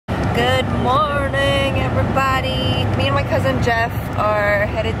Good morning, everybody. Me and my cousin Jeff are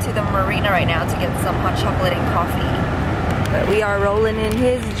headed to the marina right now to get some hot chocolate and coffee. But we are rolling in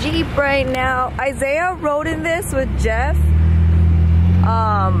his Jeep right now. Isaiah rode in this with Jeff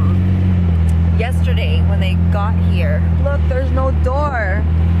yesterday when they got here. Look, there's no door.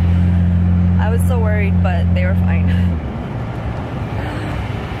 I was so worried, but they were fine.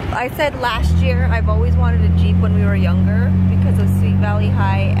 I said last year I've always wanted a Jeep when we were younger because of Sweet Valley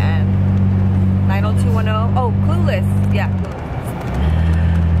High and 90210. Oh, Clueless. Yeah,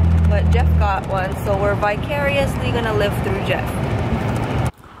 Clueless. But Jeff got one, so we're vicariously gonna live through Jeff.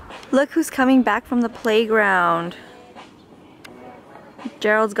 Look who's coming back from the playground.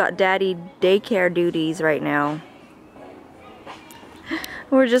 Gerald's got daddy daycare duties right now.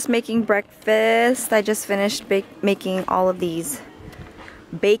 We're just making breakfast. I just finished making all of these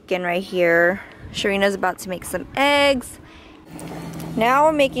bacon right here. Sherina's about to make some eggs. Now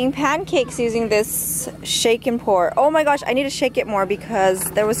we're making pancakes using this shake and pour. Oh my gosh, I need to shake it more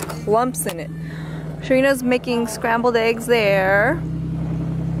because there was clumps in it. Sherina's making scrambled eggs there.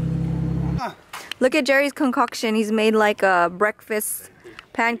 Look at Jerry's concoction. He's made like a breakfast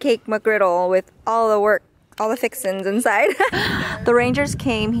pancake McGriddle with all the fixins inside. The rangers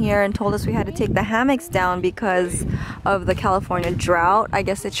came here and told us we had to take the hammocks down because of the California drought. I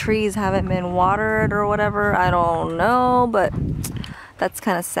guess the trees haven't been watered or whatever. I don't know, but that's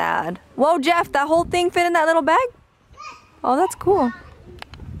kind of sad. Whoa, Jeff, that whole thing fit in that little bag? Oh, that's cool.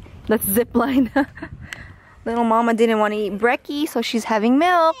 Let's zip line. Little mama didn't want to eat brekkie, so she's having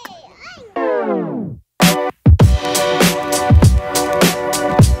milk.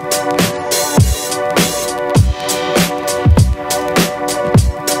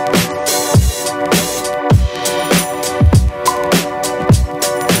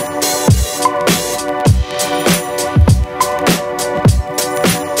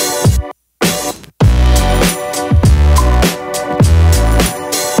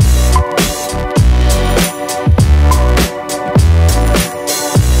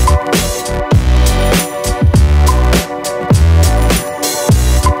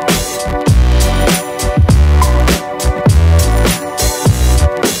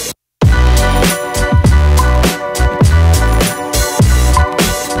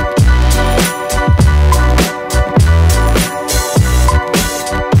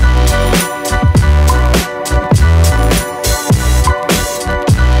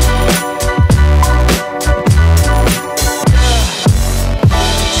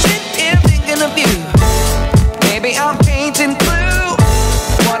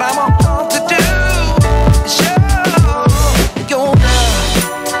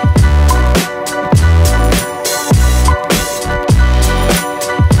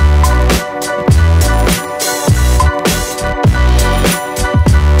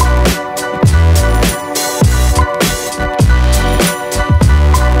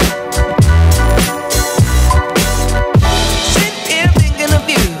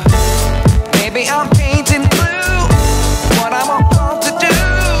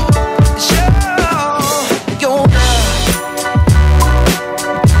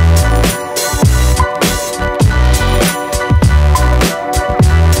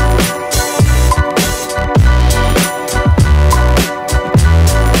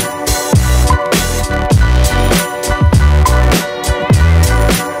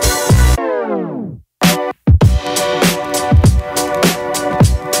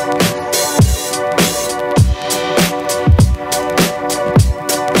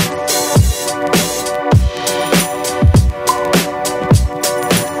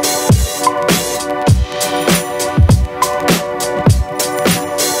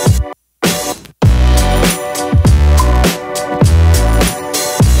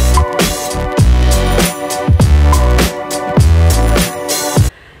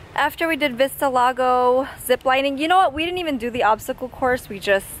 After we did Vista Lago zip lining, you know what? We didn't even do the obstacle course. We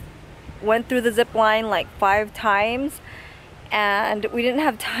just went through the zip line like 5 times and we didn't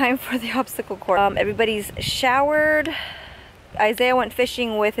have time for the obstacle course. Everybody's showered. Isaiah went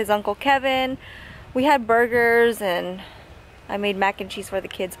fishing with his Uncle Kevin. We had burgers and I made mac and cheese for the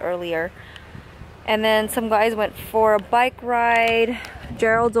kids earlier. And then some guys went for a bike ride.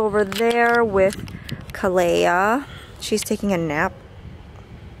 Gerald's over there with Kalea. She's taking a nap.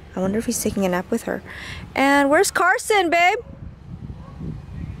 I wonder if he's taking a nap with her. And where's Carson, babe?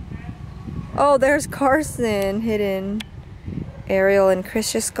 Oh, there's Carson hidden. Ariel and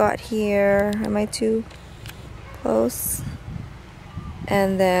Chris just got here. Am I too close?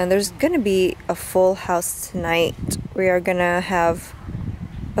 And then there's gonna be a full house tonight. We are gonna have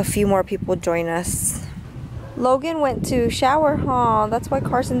a few more people join us. Logan went to shower, huh? That's why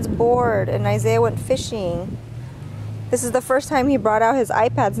Carson's bored, and Isaiah went fishing. This is the first time he brought out his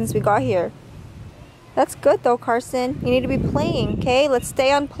iPad since we got here. That's good though, Carson. You need to be playing, okay? Let's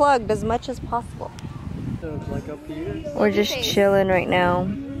stay unplugged as much as possible. Like up here. We're just chilling right now.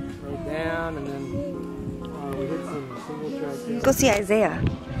 Right down, and then we hit some single track. Let's go see Isaiah.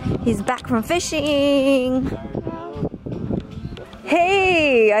 He's back from fishing.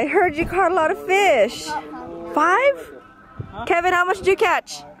 Hey, I heard you caught a lot of fish. 5? Kevin, how much did you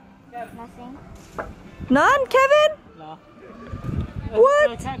catch? Nothing. None, Kevin? No.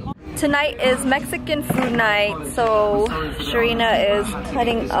 What? Tonight is Mexican food night, so Sherina is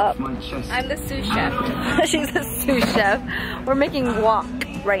cutting up. I'm the sous chef. She's a sous chef. We're making wok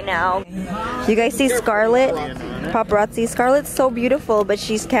right now. You guys see Scarlett? Paparazzi. Scarlett's so beautiful, but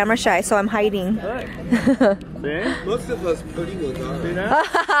she's camera shy, so I'm hiding. Most of us pretty good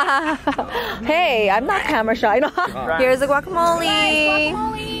are. Hey, I'm not camera shy. Here's the guacamole.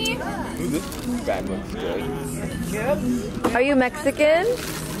 That looks good. Are you Mexican?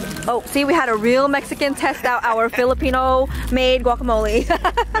 Oh, see, we had a real Mexican test out our Filipino-made guacamole.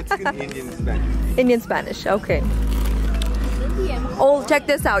 Mexican, Indian, Spanish. Indian Spanish, okay. Oh, check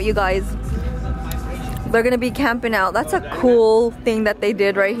this out, you guys. They're gonna be camping out. That's a cool thing that they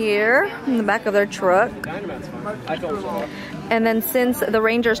did right here in the back of their truck. And then since the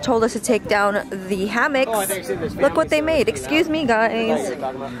Rangers told us to take down the hammocks, look what they made. Excuse me, guys.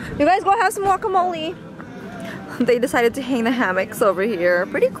 You guys go have some guacamole. They decided to hang the hammocks over here.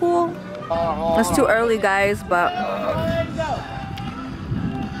 Pretty cool. It's too early, guys, but...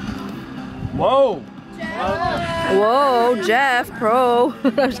 Whoa! Whoa, Jeff, pro.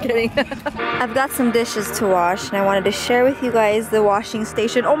 I'm just kidding. I've got some dishes to wash, and I wanted to share with you guys the washing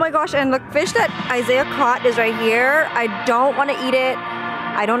station. Oh my gosh, and the fish that Isaiah caught is right here. I don't want to eat it.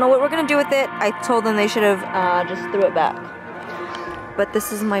 I don't know what we're going to do with it. I told them they should have just threw it back. But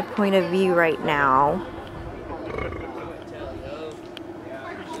this is my point of view right now.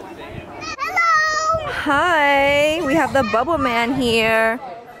 Hi, we have the Bubble Man here.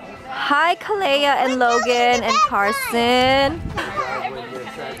 Hi, Kalea and Logan and Carson.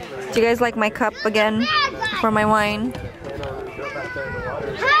 Do you guys like my cup again for my wine?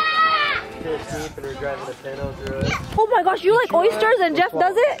 Oh my gosh, you like oysters and Jeff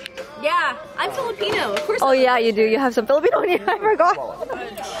does it? Yeah, I'm Filipino. Of course. Oh yeah, you do. You have some Filipino in here. I forgot.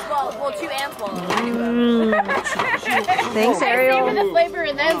 Well, 2 and swallow. Thanks, Ariel. Savor the flavor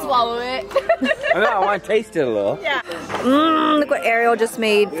and then swallow it. I want to taste it a little. Yeah. Look what Ariel just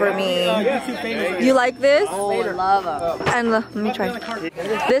made for me. You like this? Oh, love them. And let me try.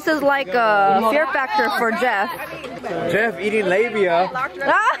 This is like a fear factor for Jeff. Jeff eating labia.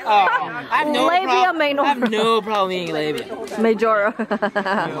 I have no Labia minor. I have no problem eating labia. Majora.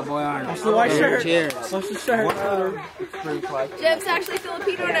 Oh boy, What's the white shirt? Cheers. What's the shirt? Jeff's actually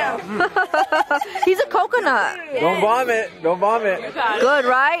Filipino now. He's a coconut. Don't vomit. Don't vomit. Good,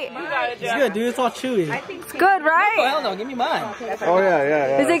 right? It's good, dude. It's all chewy. It's good, Oh right? hell no, give me mine. Oh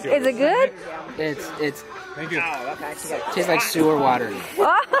yeah. Is it good? It's tastes like sewer water.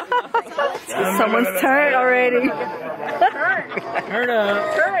 Someone's turn already. Turn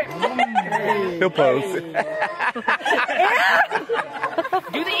up. He'll post.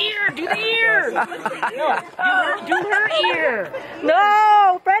 Do the ear. Do the ear. No, do her ear.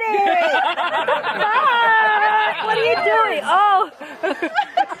 No, Freddie! What are you doing? Oh,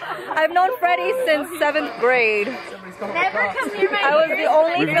 I've known Freddie since 7th grade. Never come near my I was the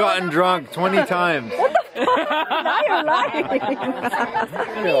only. We've gotten drunk 20 times. What the fuck? Now you're lying.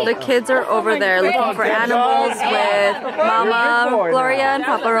 The kids are over there looking for animals with Mama Gloria and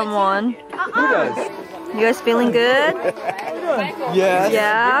Papa Ramon. Who does? You guys feeling good? Yes.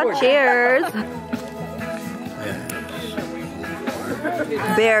 Yeah, cheers.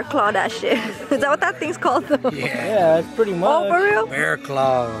 Bear claw that shit. Is that what that thing's called? Yeah, it's pretty much. Oh, for real? Bear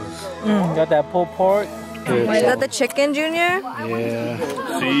claws. Got that pulled pork. Is that the chicken, Junior? Yeah.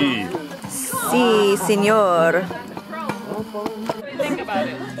 See. Si, senor.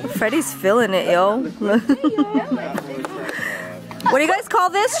 Freddie's feeling it, yo. What do you guys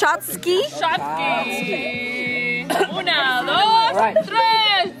call this? Shot ski? Shotski. Una, dos,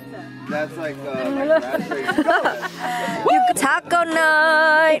 tres. That's like Taco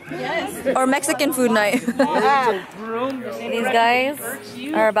night. Or Mexican food night. These guys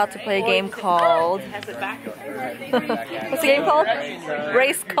are about to play a game called... What's the game called?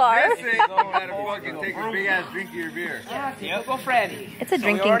 Race car. Take a big ass drink of your beer. Yep, go Freddy. It's a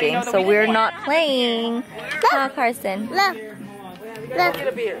drinking game, so we're not playing. Huh, Carson? Look. Look.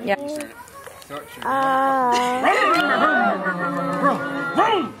 Yeah.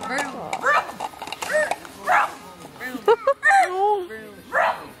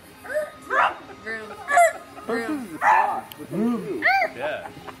 Yeah.